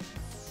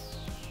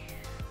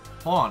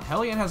 Hold on,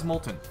 Hellion has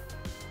Molten.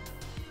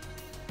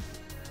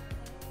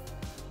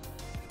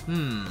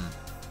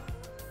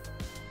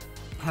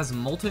 Has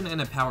Molten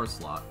and a power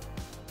slot.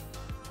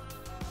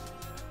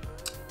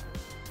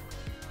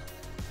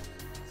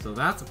 So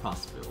that's a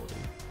possibility.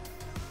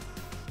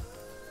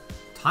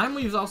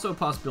 Timeweave is also a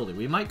possibility.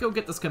 We might go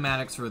get the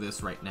schematics for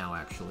this right now,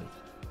 actually.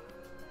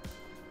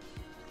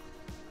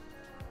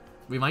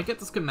 We might get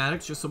the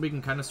schematics just so we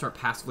can kind of start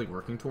passively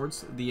working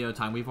towards the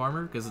Timeweave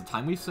armor, because the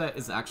Timeweave set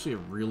is actually a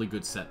really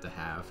good set to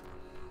have.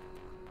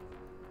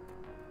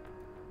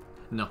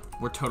 No,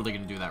 we're totally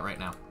going to do that right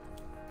now.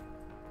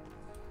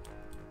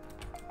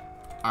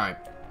 Alright.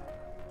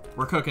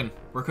 We're cooking.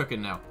 We're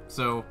cooking now.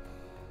 So,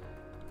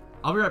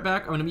 I'll be right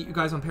back. I'm going to meet you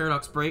guys on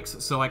Paradox Breaks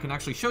so I can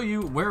actually show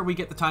you where we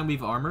get the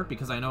Timeweave armor,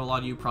 because I know a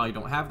lot of you probably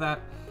don't have that,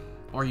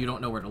 or you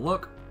don't know where to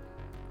look.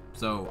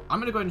 So, I'm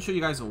going to go ahead and show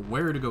you guys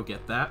where to go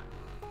get that.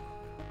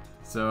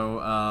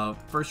 So,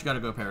 first you gotta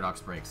go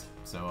Paradox Breaks.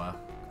 So,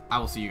 I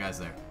will see you guys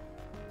there.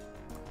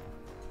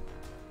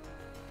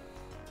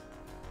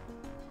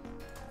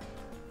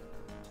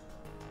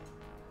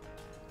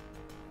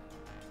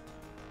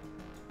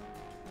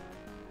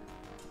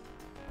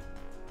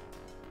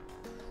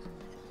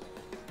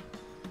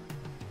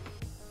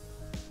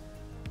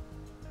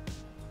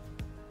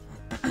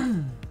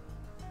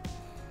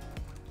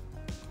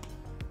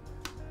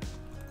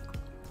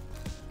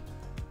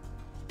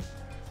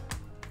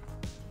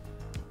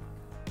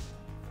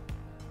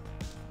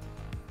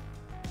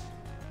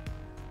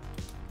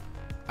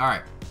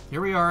 Alright,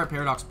 here we are at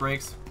Paradox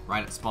Breaks,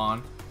 right at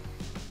spawn.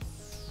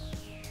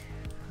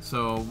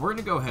 So we're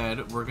gonna go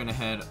ahead, we're gonna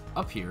head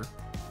up here.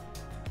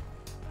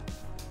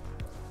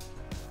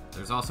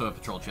 There's also a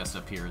patrol chest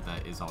up here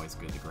that is always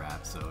good to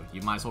grab, so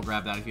you might as well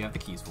grab that if you have the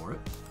keys for it.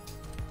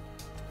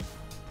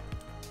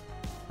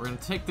 We're gonna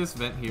take this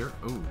vent here.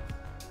 Ooh.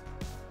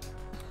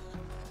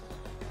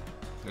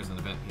 There's an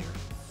event here.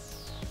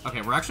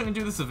 Okay, we're actually gonna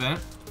do this event,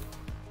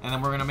 and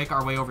then we're gonna make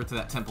our way over to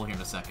that temple here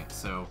in a second,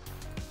 so...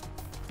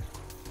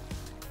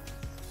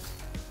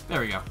 There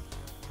we go.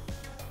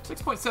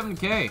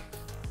 6.7k. I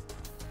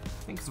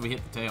think because we hit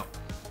the tail.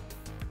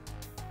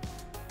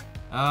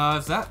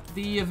 Is that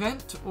the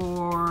event,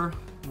 or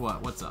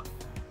what? What's up?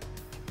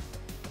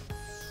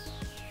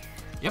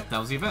 Yep, that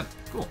was the event.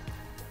 Cool.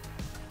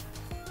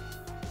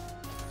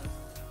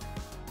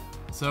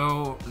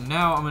 So,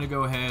 now I'm going to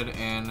go ahead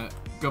and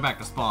go back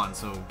to spawn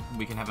so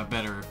we can have a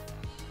better...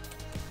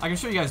 I can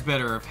show you guys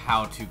better of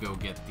how to go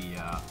get the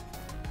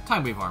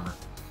Timeweave armor.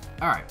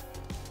 Alright.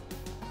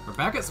 We're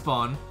back at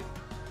spawn.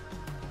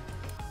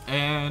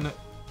 And,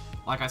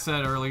 like I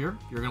said earlier,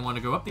 you're going to want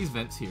to go up these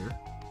vents here.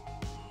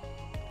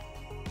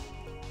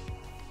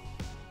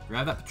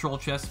 Grab that patrol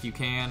chest if you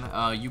can.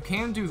 You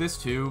can do this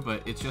too,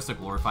 but it's just a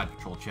glorified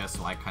patrol chest,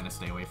 so I kind of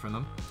stay away from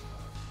them.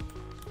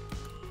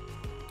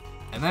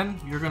 And then,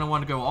 you're going to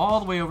want to go all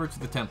the way over to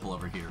the temple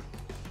over here.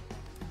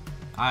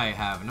 I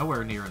have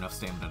nowhere near enough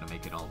stamina to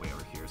make it all the way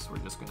over here, so we're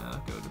just going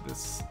to go to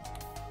this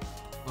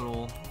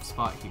little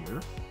spot here.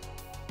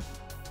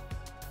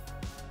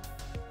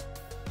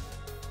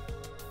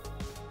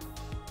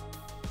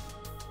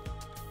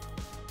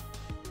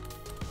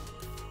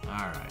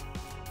 Alright.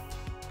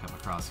 Come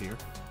across here.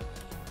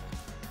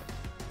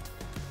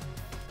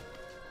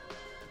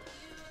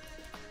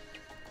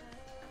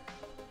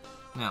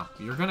 Now,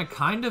 you're gonna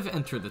kind of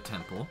enter the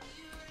temple.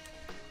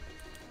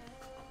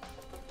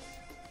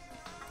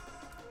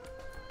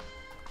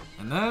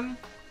 And then,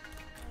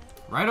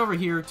 right over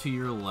here to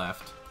your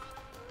left,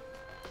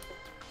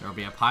 there will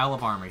be a pile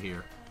of armor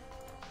here.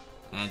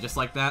 And just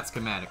like that,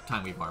 schematic,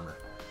 Timeweave armor.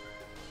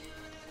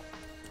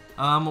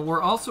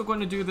 We're also going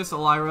to do this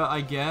Elira,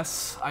 I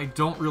guess. I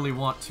don't really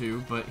want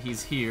to, but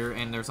he's here.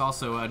 And there's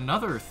also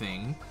another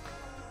thing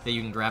that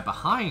you can grab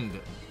behind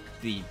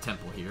the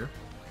temple here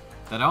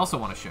that I also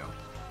want to show.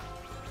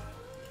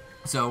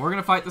 So we're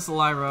going to fight this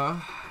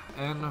Elira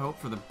and hope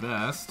for the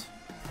best.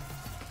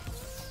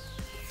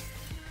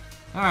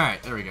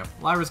 Alright, there we go.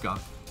 Elira's gone.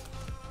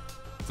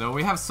 So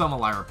we have some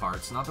Elira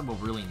parts. Not that we'll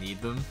really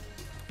need them.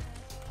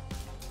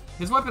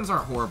 His weapons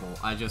aren't horrible.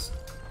 I just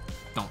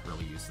don't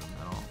really use them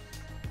at all.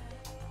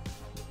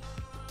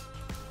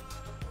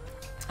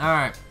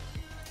 Alright.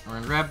 We're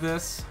going to grab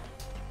this.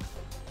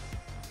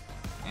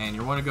 And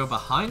you want to go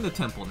behind the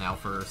temple now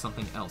for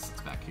something else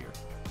that's back here.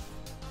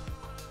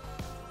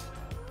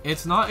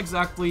 It's not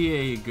exactly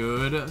a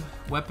good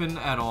weapon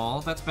at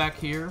all that's back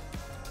here.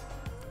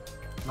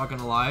 Not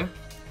gonna lie.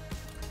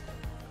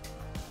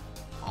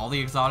 All the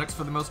exotics,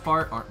 for the most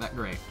part, aren't that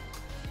great.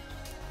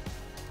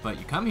 But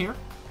you come here.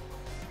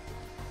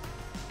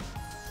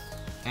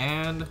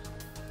 And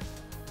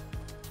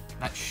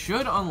that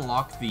should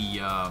unlock the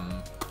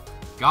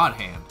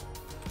Godhand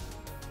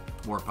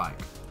War Pike.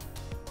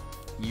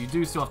 You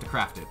do still have to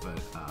craft it,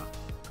 but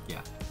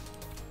yeah.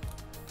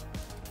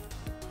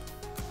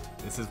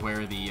 This is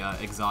where the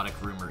exotic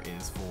rumor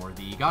is for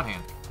the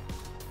Godhand.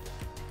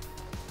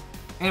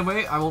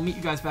 Anyway, I will meet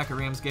you guys back at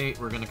Ramsgate.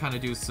 We're going to kind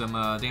of do some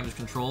damage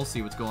control,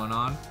 see what's going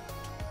on.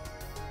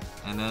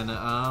 And then,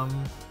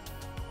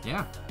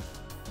 yeah,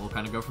 we'll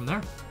kind of go from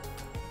there.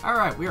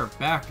 Alright, we are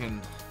back,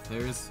 and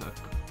there's a...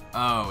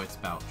 Oh, it's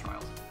about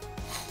trials.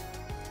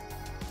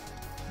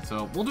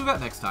 So, we'll do that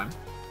next time.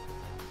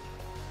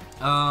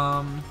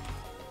 And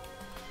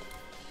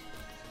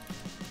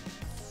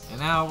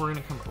now we're going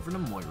to come over to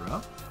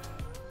Moira.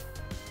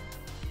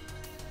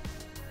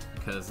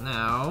 Because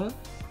now...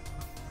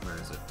 Where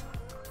is it?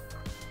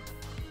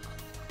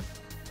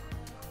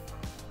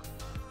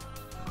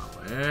 Oh,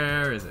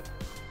 where is it?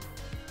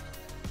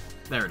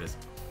 There it is.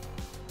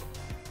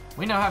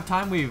 We now have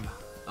Timeweave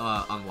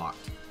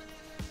unlocked.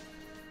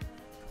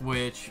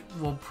 Which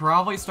we'll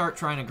probably start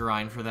trying to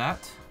grind for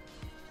that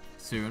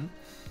soon.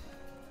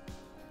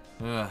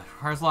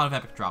 Requires a lot of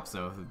epic drops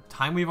though.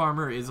 Timeweave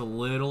armor is a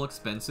little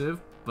expensive,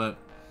 but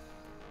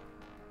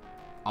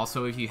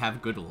also if you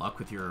have good luck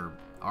with your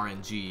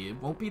RNG,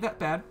 it won't be that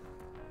bad.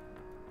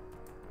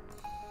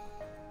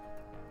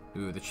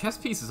 Ooh, the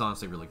chest piece is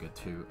honestly really good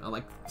too.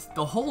 Like,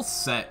 the whole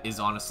set is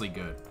honestly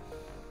good.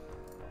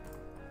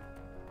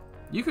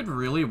 You could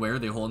really wear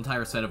the whole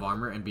entire set of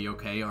armor and be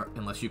okay, or,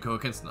 unless you go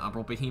against an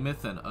Undervald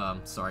Behemoth, and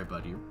sorry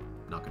bud, you're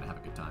not gonna have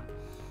a good time.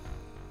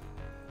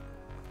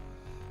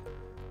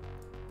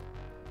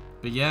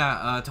 But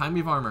yeah,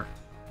 Timeweave armor.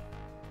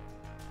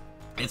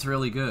 It's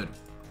really good.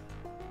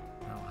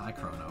 Oh, hi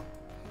Chrono.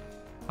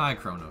 Hi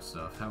Chrono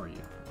stuff, how are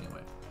you?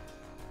 Anyway.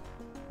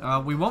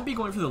 We won't be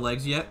going for the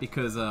legs yet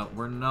because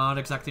we're not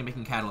exactly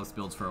making catalyst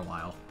builds for a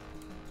while.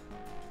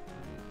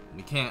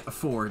 We can't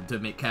afford to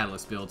make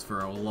catalyst builds for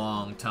a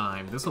long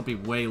time. This will be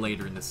way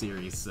later in the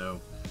series,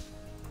 so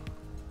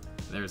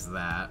there's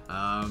that.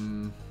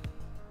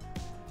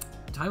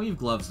 Timeweave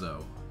gloves,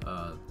 though,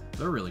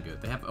 they're really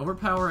good. They have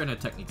overpower and a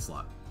technique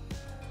slot.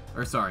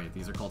 Or sorry,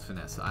 these are called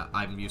finesse.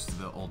 I'm used to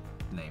the old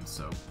names,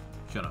 so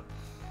shut up.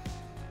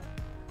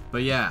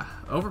 But yeah,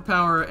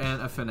 overpower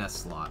and a finesse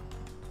slot.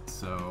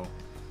 So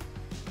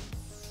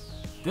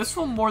this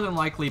will more than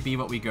likely be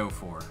what we go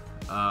for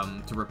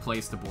to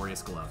replace the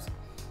Boreas gloves.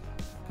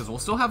 Because we'll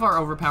still have our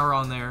overpower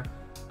on there.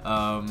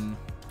 And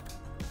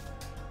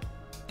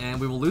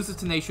we will lose the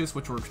Tenacious,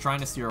 which we're trying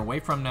to steer away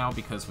from now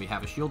because we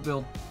have a shield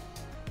build.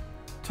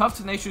 Tough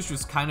Tenacious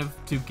was kind of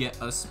to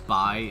get us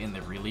by in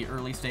the really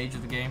early stage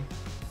of the game.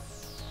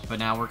 But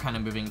now we're kind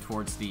of moving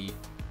towards the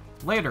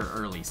later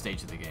early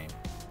stage of the game.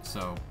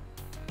 So,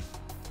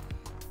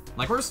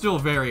 like, we're still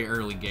very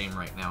early game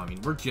right now. I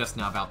mean, we're just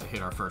now about to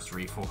hit our first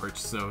Reforge,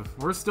 so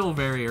we're still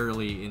very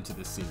early into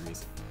this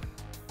series.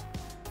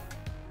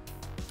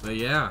 But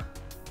yeah.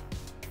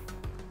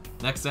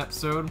 Next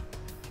episode,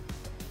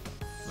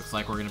 looks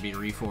like we're going to be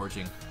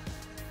reforging.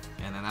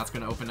 And then that's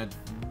going to open a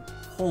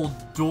whole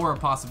door of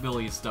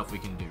possibility of stuff we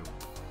can do.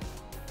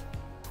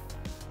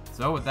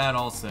 So with that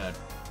all said,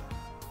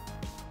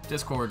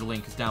 Discord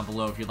link is down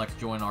below if you'd like to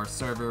join our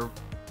server.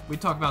 We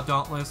talk about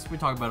Dauntless, we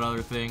talk about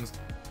other things.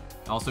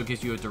 It also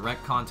gives you a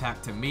direct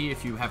contact to me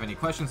if you have any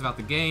questions about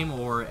the game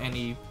or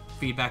any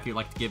feedback you'd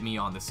like to give me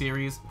on the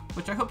series,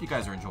 which I hope you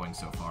guys are enjoying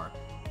so far.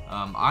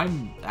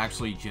 I'm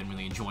actually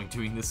genuinely enjoying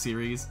doing this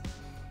series.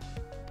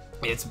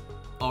 It's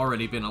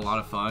already been a lot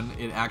of fun.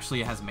 It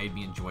actually has made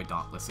me enjoy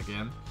Dauntless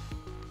again.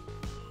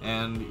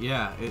 And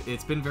yeah,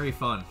 it's been very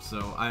fun,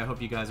 so I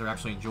hope you guys are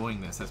actually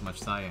enjoying this as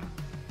much as I am.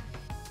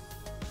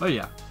 But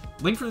yeah,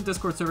 link for the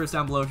Discord server is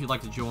down below if you'd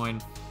like to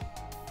join.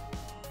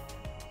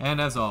 And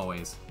as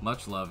always,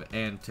 much love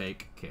and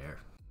take care.